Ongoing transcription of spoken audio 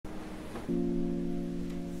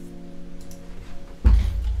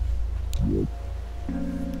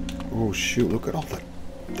Oh shoot, look at all the...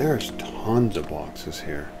 There's tons of boxes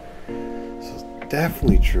here. So it's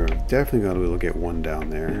definitely true. Definitely got to be able to get one down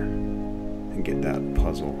there. And get that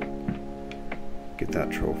puzzle. Get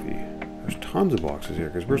that trophy. There's tons of boxes here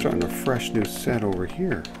because we're starting a fresh new set over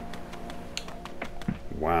here.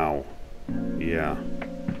 Wow. Yeah.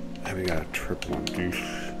 And we got a triple one.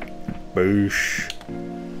 Boosh.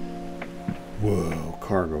 Whoa,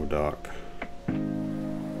 cargo dock.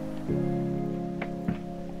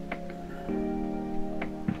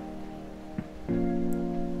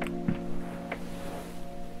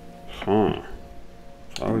 Huh.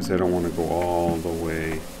 So obviously I don't want to go all the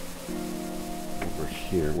way over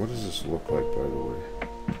here. What does this look like, by the way?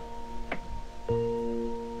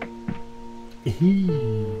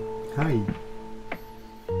 Hi.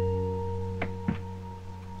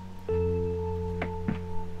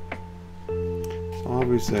 So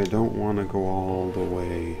obviously I don't want to go all the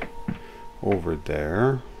way over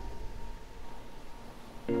there.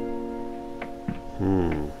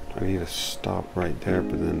 I need to stop right there,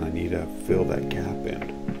 but then I need to fill that gap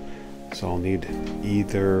in. So I'll need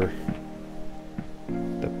either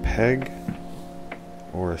the peg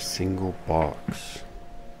or a single box.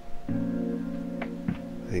 I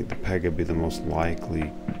think the peg would be the most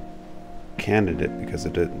likely candidate because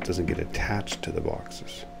it doesn't get attached to the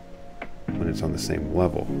boxes when it's on the same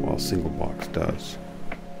level, while a single box does.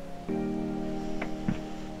 And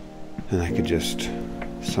I could just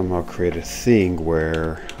somehow create a thing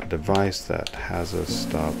where a device that has us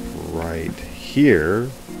stop right here,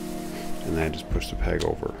 and then I just push the peg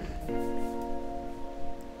over.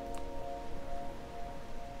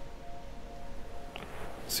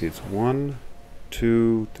 Let's see, it's 1,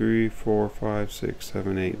 2, 3, 4, 5, 6,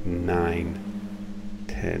 7, 8, 9,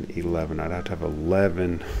 10, 11. I'd have to have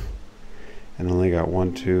 11, and I only got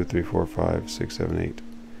 1, 2, 3, 4, 5, 6, 7, 8.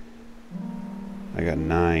 I got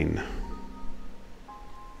 9.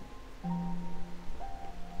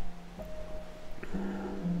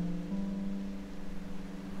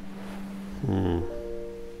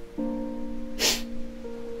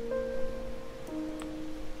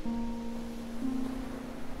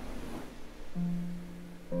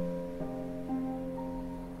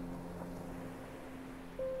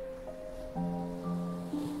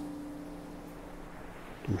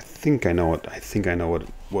 I think I know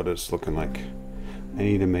what it's looking like. I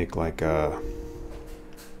need to make like a,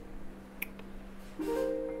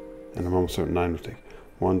 and I'm almost certain 9 mistake.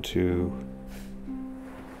 1, 2,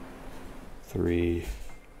 3,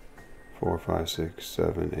 4, 5, 6,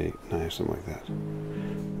 7, 8, 9, something like that.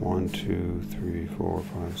 1, 2, 3, 4,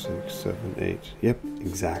 5, 6, 7, 8. Yep,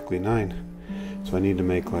 exactly 9. So I need to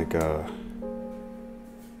make like a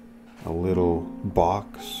little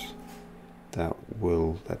box that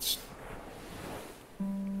will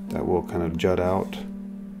kind of jut out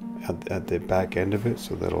at the back end of it,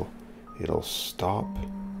 so it'll stop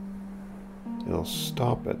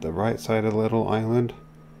at the right side of the little island,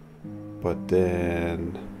 but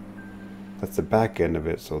then that's the back end of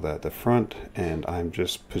it, so that the front end I'm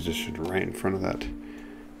just positioned right in front of that,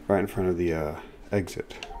 right in front of the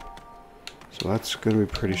exit. So that's going to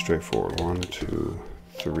be pretty straightforward. 1, 2,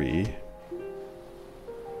 3.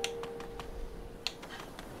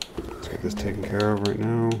 Let's get this taken care of right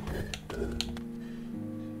now.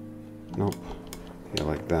 Nope. Yeah,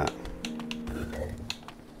 like that.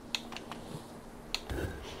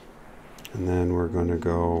 And then we're going to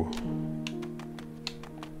go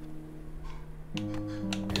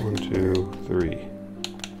 1, 2, 3.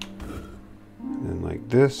 And then like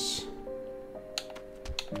this.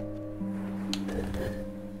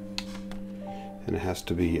 And it has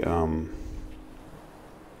to be, it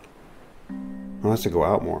has to go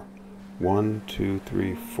out more. 1, 2,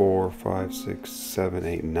 3, 4, 5, 6, 7,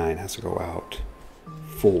 8, 9 has to go out.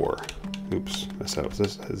 4. Oops, messed up.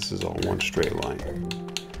 This is all one straight line.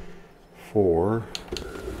 4.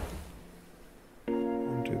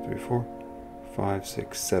 1, 2, 3, 4, 5,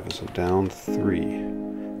 6, 7. So down 3.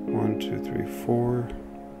 1, 2, 3, 4.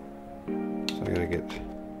 So I gotta get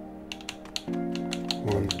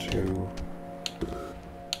 1, 2,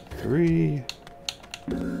 3.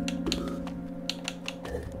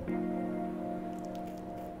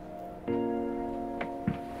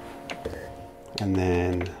 And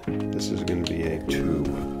then this is going to be a 2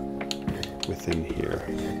 within here.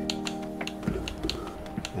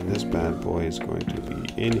 And this bad boy is going to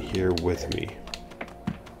be in here with me.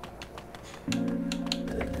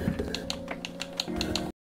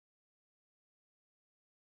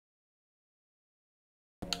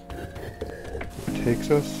 It takes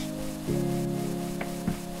us.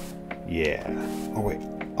 Yeah. Oh wait.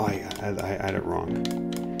 Oh, I had it wrong.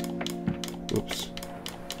 Oops.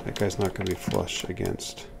 That guy's not going to be flush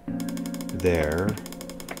against there.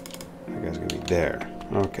 That guy's going to be there.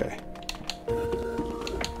 Okay.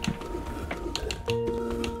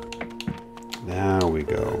 Now we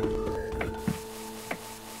go.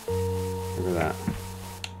 Look at that.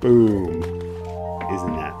 Boom.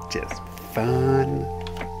 Isn't that just fun?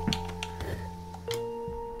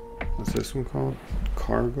 What's this one called?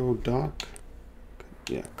 Cargo dock?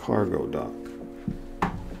 Yeah, cargo dock.